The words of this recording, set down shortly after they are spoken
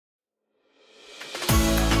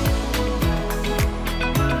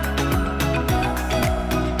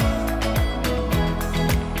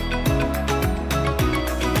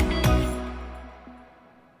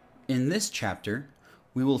this chapter,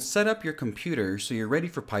 we will set up your computer so you're ready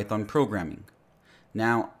for Python programming.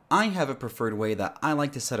 Now, I have a preferred way that I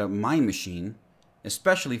like to set up my machine,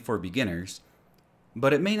 especially for beginners,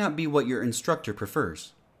 but it may not be what your instructor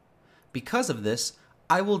prefers. Because of this,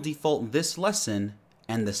 I will default this lesson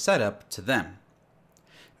and the setup to them.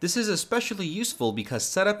 This is especially useful because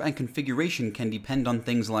setup and configuration can depend on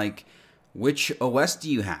things like which OS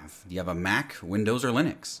do you have? Do you have a Mac, Windows, or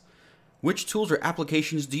Linux? Which tools or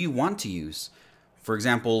applications do you want to use? For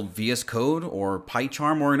example, VS Code or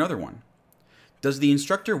pycharm or another one. Does the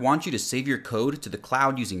instructor want you to save your code to the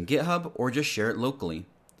cloud using GitHub or just share it locally?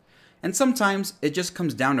 And sometimes it just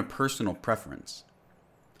comes down to personal preference.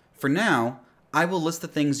 For now, I will list the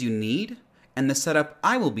things you need and the setup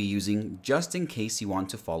I will be using just in case you want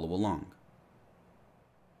to follow along.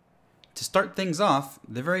 To start things off,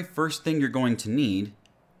 the very first thing you're going to need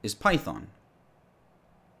is Python.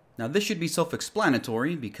 Now this should be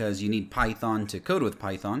self-explanatory because you need Python to code with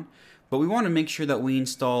Python, but we want to make sure that we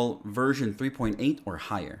install version 3.8 or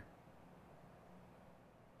higher.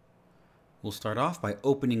 We'll start off by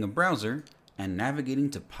opening a browser and navigating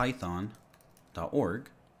to python.org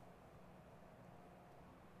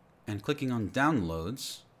and clicking on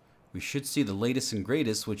Downloads. We should see the latest and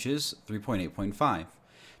greatest, which is 3.8.5.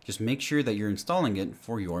 Just make sure that you're installing it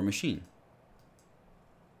for your machine.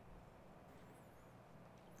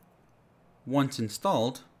 Once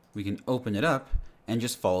installed, we can open it up and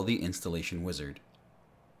just follow the installation wizard.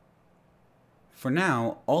 For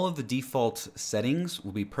now, all of the default settings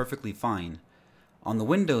will be perfectly fine. On the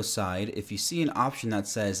Windows side, if you see an option that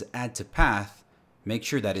says Add to Path, make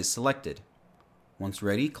sure that is selected. Once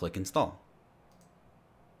ready, click Install.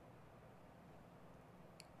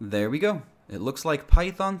 There we go. It looks like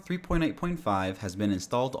Python 3.8.5 has been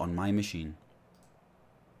installed on my machine.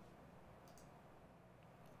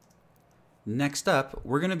 Next up,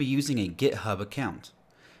 we're going to be using a GitHub account.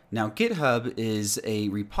 Now, GitHub is a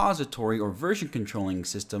repository or version controlling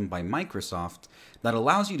system by Microsoft that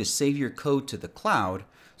allows you to save your code to the cloud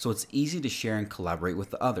so it's easy to share and collaborate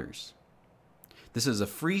with others. This is a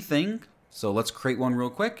free thing, so let's create one real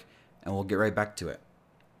quick and we'll get right back to it.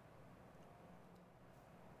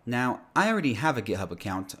 Now, I already have a GitHub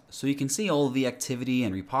account, so you can see all of the activity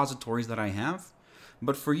and repositories that I have.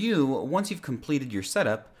 But for you, once you've completed your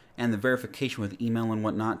setup and the verification with email and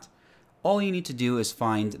whatnot, all you need to do is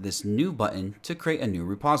find this new button to create a new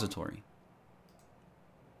repository.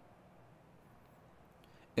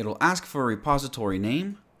 It'll ask for a repository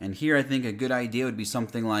name, and here I think a good idea would be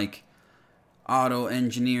something like Auto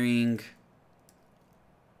Engineering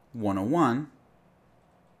 101.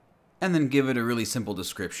 And then give it a really simple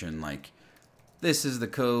description like, this is the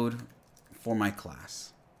code for my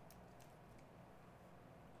class.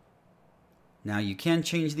 Now you can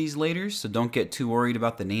change these later, so don't get too worried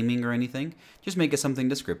about the naming or anything. Just make it something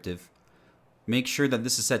descriptive. Make sure that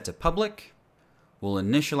this is set to public. We'll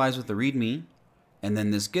initialize with the readme. And then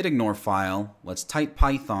this gitignore file, let's type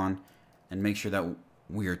Python and make sure that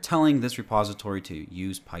we are telling this repository to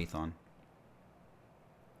use Python.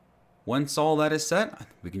 Once all that is set,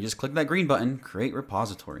 we can just click that green button, Create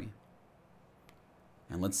Repository.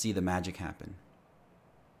 And let's see the magic happen.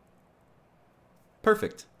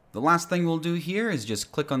 Perfect. The last thing we'll do here is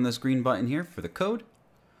just click on this green button here for the code.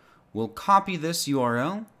 We'll copy this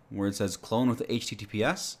URL where it says clone with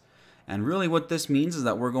HTTPS. And really what this means is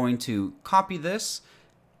that we're going to copy this,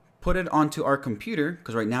 put it onto our computer,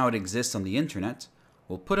 because right now it exists on the internet.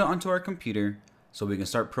 We'll put it onto our computer so we can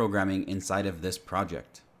start programming inside of this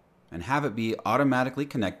project and have it be automatically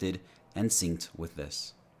connected and synced with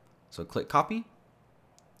this. So click copy,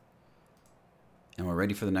 and we're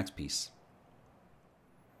ready for the next piece.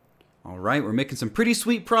 All right, we're making some pretty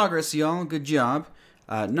sweet progress, y'all. Good job.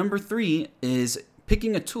 Number 3 is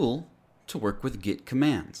picking a tool to work with Git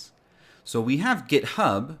commands. So we have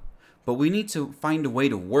GitHub, but we need to find a way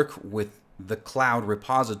to work with the cloud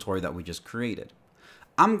repository that we just created.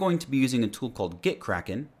 I'm going to be using a tool called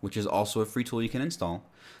GitKraken, which is also a free tool you can install.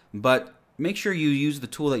 But make sure you use the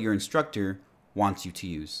tool that your instructor wants you to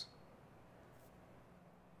use.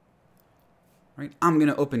 All right, I'm going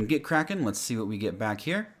to open GitKraken. Let's see what we get back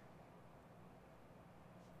here.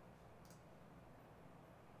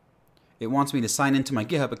 It wants me to sign into my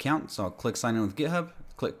GitHub account, so I'll click Sign in with GitHub,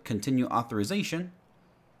 click Continue Authorization,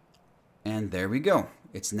 and there we go.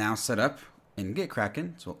 It's now set up in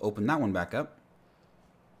GitKraken, so we'll open that one back up.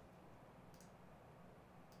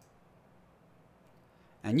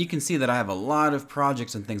 And you can see that I have a lot of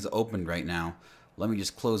projects and things opened right now. Let me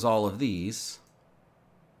just close all of these.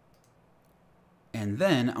 And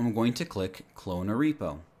then I'm going to click Clone a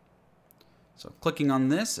Repo. So clicking on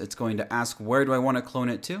this, it's going to ask where do I want to clone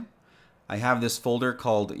it to. I have this folder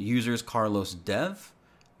called users Carlos dev.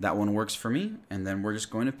 That one works for me. And then we're just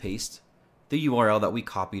going to paste the URL that we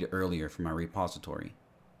copied earlier from our repository.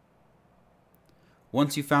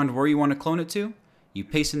 Once you found where you want to clone it to, you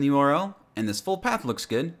paste in the URL, and this full path looks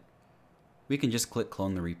good. We can just click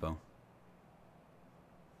clone the repo.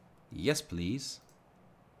 Yes, please.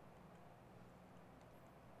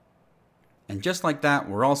 And just like that,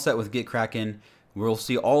 we're all set with Git Kraken. We'll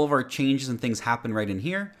see all of our changes and things happen right in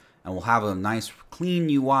here, and we'll have a nice clean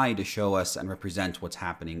UI to show us and represent what's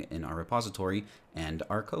happening in our repository and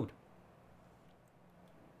our code.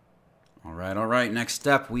 All right. Next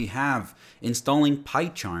step, we have installing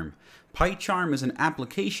pycharm. Pycharm is an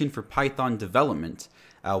application for Python development.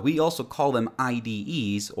 We also call them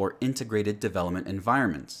IDEs, or Integrated Development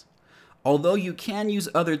Environments. Although you can use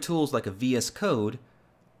other tools like a VS Code,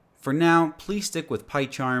 for now, please stick with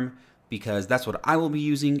pycharm because that's what I will be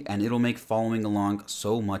using, and it'll make following along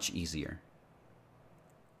so much easier.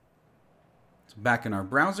 So back in our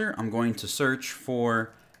browser, I'm going to search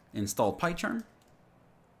for install pycharm.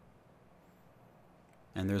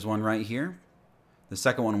 And there's one right here. The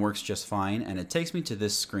second one works just fine, and it takes me to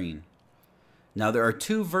this screen. Now there are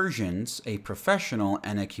two versions, a professional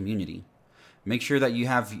and a community. Make sure that you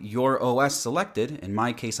have your OS selected. In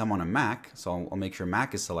my case, I'm on a Mac, so I'll make sure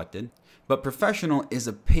Mac is selected. But professional is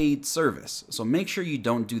a paid service, so make sure you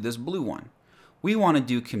don't do this blue one. We want to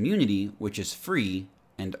do community, which is free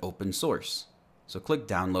and open source. So click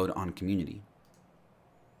download on community.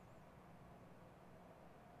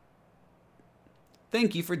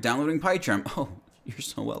 Thank you for downloading pycharm. Oh, you're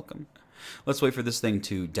so welcome. Let's wait for this thing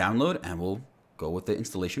to download, and we'll go with the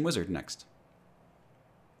installation wizard next.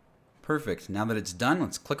 Perfect. Now that it's done,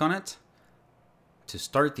 let's click on it to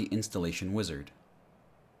start the installation wizard.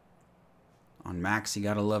 On Macs, you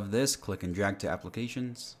gotta love this. Click and drag to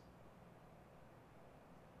applications.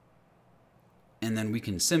 And then we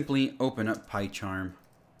can simply open up pycharm.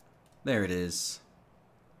 There it is.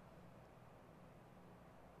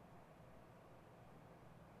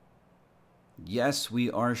 Yes, we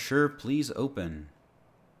are sure. Please open.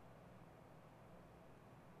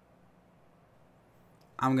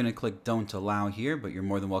 I'm going to click don't allow here, but you're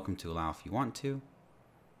more than welcome to allow if you want to.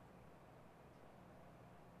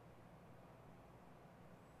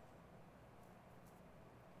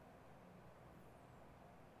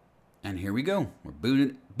 And here we go. We're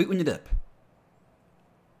booting it up.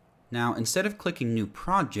 Now, instead of clicking new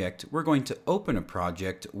project, we're going to open a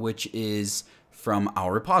project which is from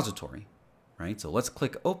our repository. Right? So let's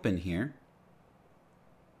click open here.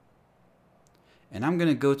 And I'm going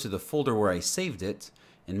to go to the folder where I saved it.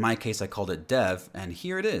 In my case, I called it dev, and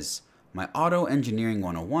here it is. My Auto Engineering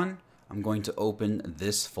 101. I'm going to open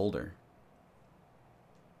this folder.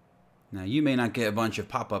 Now, you may not get a bunch of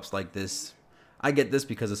pop-ups like this. I get this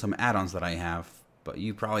because of some add-ons that I have, but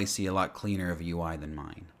you probably see a lot cleaner of a UI than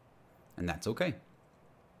mine. And that's okay.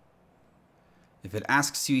 If it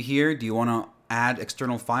asks you here, do you want to add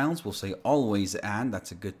external files? We'll say always add.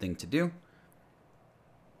 That's a good thing to do.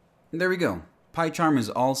 And there we go. pycharm is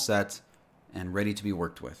all set and ready to be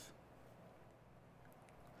worked with.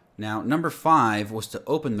 Now, number 5 was to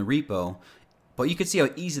open the repo, but you could see how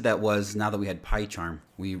easy that was now that we had pycharm.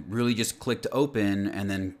 We really just clicked open and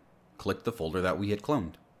then clicked the folder that we had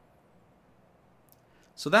cloned.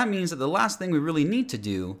 So that means that the last thing we really need to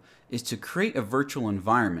do is to create a virtual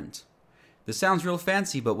environment. This sounds real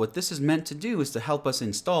fancy, but what this is meant to do is to help us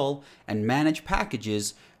install and manage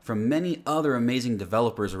packages from many other amazing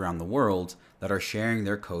developers around the world that are sharing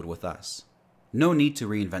their code with us. No need to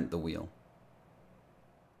reinvent the wheel.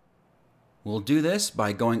 We'll do this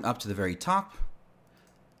by going up to the very top,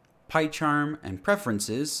 pycharm and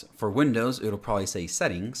preferences. For Windows, it'll probably say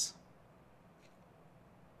settings.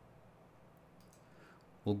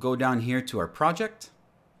 We'll go down here to our project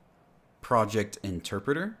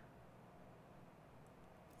interpreter.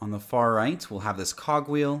 On the far right, we'll have this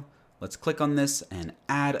cogwheel. Let's click on this and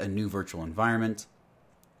add a new virtual environment.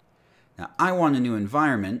 Now, I want a new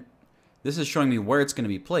environment. This is showing me where it's going to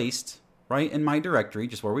be placed, right in my directory,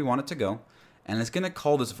 just where we want it to go. And it's going to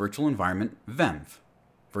call this virtual environment venv,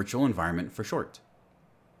 virtual environment for short.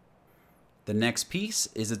 The next piece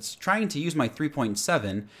is it's trying to use my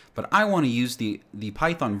 3.7, but I want to use the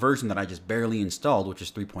Python version that I just barely installed, which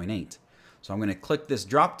is 3.8. So I'm going to click this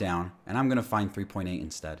drop down, and I'm going to find 3.8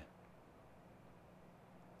 instead.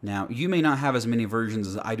 Now, you may not have as many versions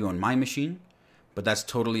as I do on my machine, but that's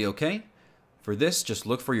totally okay. For this, just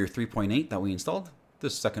look for your 3.8 that we installed.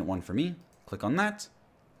 This second one for me. Click on that,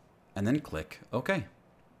 and then click OK.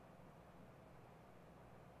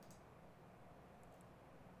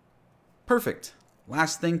 Perfect.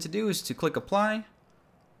 Last thing to do is to click apply,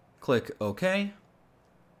 Click OK.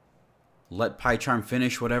 Let pycharm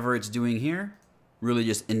finish whatever it's doing here, really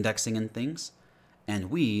just indexing and things,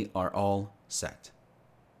 and we are all set.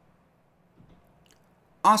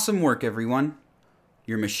 Awesome work, everyone.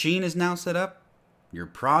 Your machine is now set up. Your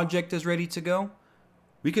project is ready to go.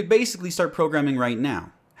 We could basically start programming right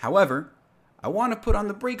now. However, I want to put on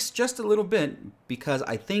the brakes just a little bit because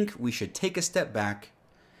I think we should take a step back,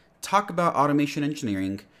 talk about automation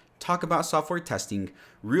engineering, talk about software testing,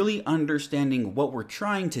 really understanding what we're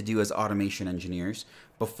trying to do as automation engineers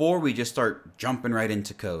before we just start jumping right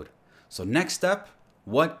into code. So next up,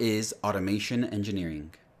 what is automation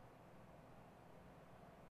engineering?